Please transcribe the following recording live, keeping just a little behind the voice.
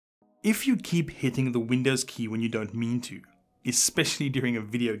If you keep hitting the Windows key when you don't mean to, especially during a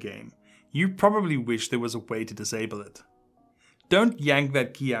video game, you probably wish there was a way to disable it. Don't yank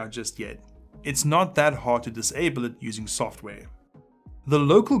that key out just yet. It's not that hard to disable it using software. The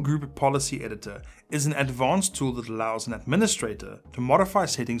Local Group Policy Editor is an advanced tool that allows an administrator to modify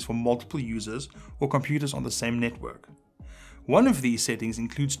settings for multiple users or computers on the same network. One of these settings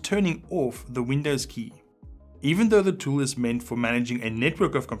includes turning off the Windows key. Even though the tool is meant for managing a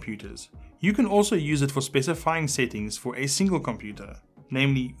network of computers, you can also use it for specifying settings for a single computer,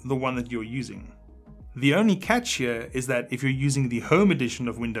 namely the one that you're using. The only catch here is that if you're using the Home edition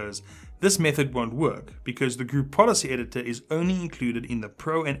of Windows, this method won't work because the Group Policy Editor is only included in the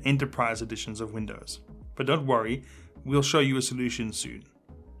Pro and Enterprise editions of Windows. But don't worry, we'll show you a solution soon.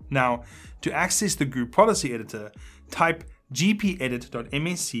 Now, to access the Group Policy Editor, type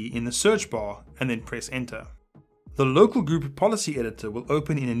gpedit.msc in the search bar and then press enter. The Local Group Policy Editor will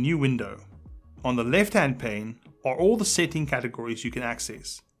open in a new window. On the left-hand pane are all the setting categories you can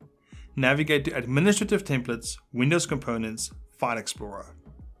access. Navigate to Administrative Templates, Windows Components, File Explorer.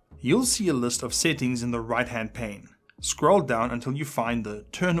 You'll see a list of settings in the right-hand pane. Scroll down until you find the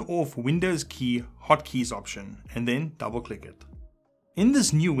Turn Off Windows Key Hotkeys option and then double-click it. In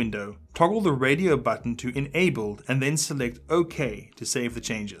this new window, toggle the radio button to Enabled and then select OK to save the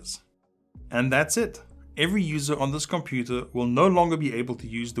changes. And that's it. Every user on this computer will no longer be able to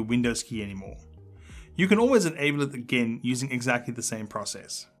use the Windows key anymore. You can always enable it again using exactly the same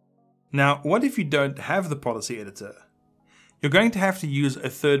process. Now, what if you don't have the policy editor? You're going to have to use a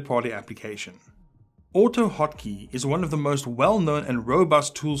third-party application. AutoHotkey is one of the most well-known and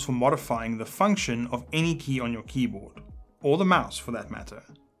robust tools for modifying the function of any key on your keyboard, or the mouse for that matter.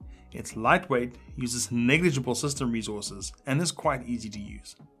 It's lightweight, uses negligible system resources, and is quite easy to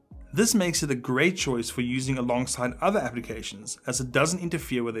use. This makes it a great choice for using alongside other applications as it doesn't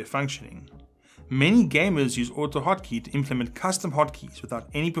interfere with their functioning. Many gamers use AutoHotkey to implement custom hotkeys without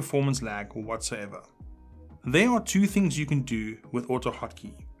any performance lag whatsoever. There are two things you can do with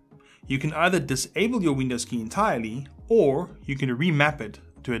AutoHotkey. You can either disable your Windows key entirely, or you can remap it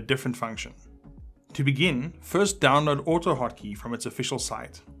to a different function. To begin, first download AutoHotkey from its official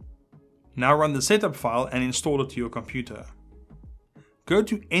site. Now run the setup file and install it to your computer. Go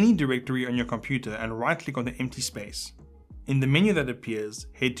to any directory on your computer and right-click on the empty space. In the menu that appears,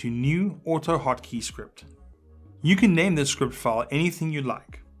 head to New AutoHotkey Script. You can name this script file anything you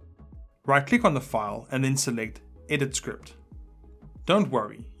like. Right-click on the file and then select Edit Script. Don't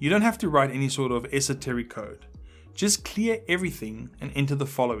worry, you don't have to write any sort of esoteric code. Just clear everything and enter the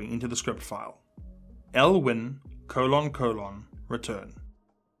following into the script file. lwin : return.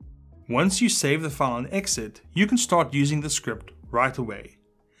 Once you save the file and exit, you can start using the script right away.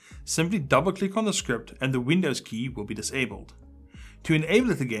 Simply double-click on the script and the Windows key will be disabled. To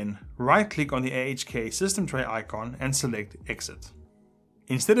enable it again, right-click on the AKIC system tray icon and select Exit.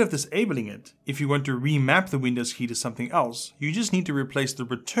 Instead of disabling it, if you want to remap the Windows key to something else, you just need to replace the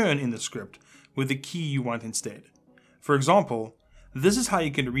return in the script with the key you want instead. For example, this is how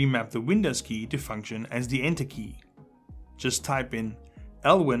you can remap the Windows key to function as the Enter key. Just type in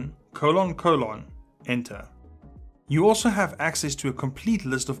lwin : enter. You also have access to a complete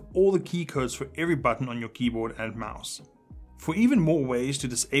list of all the key codes for every button on your keyboard and mouse. For even more ways to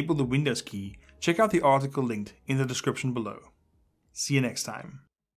disable the Windows key, check out the article linked in the description below. See you next time.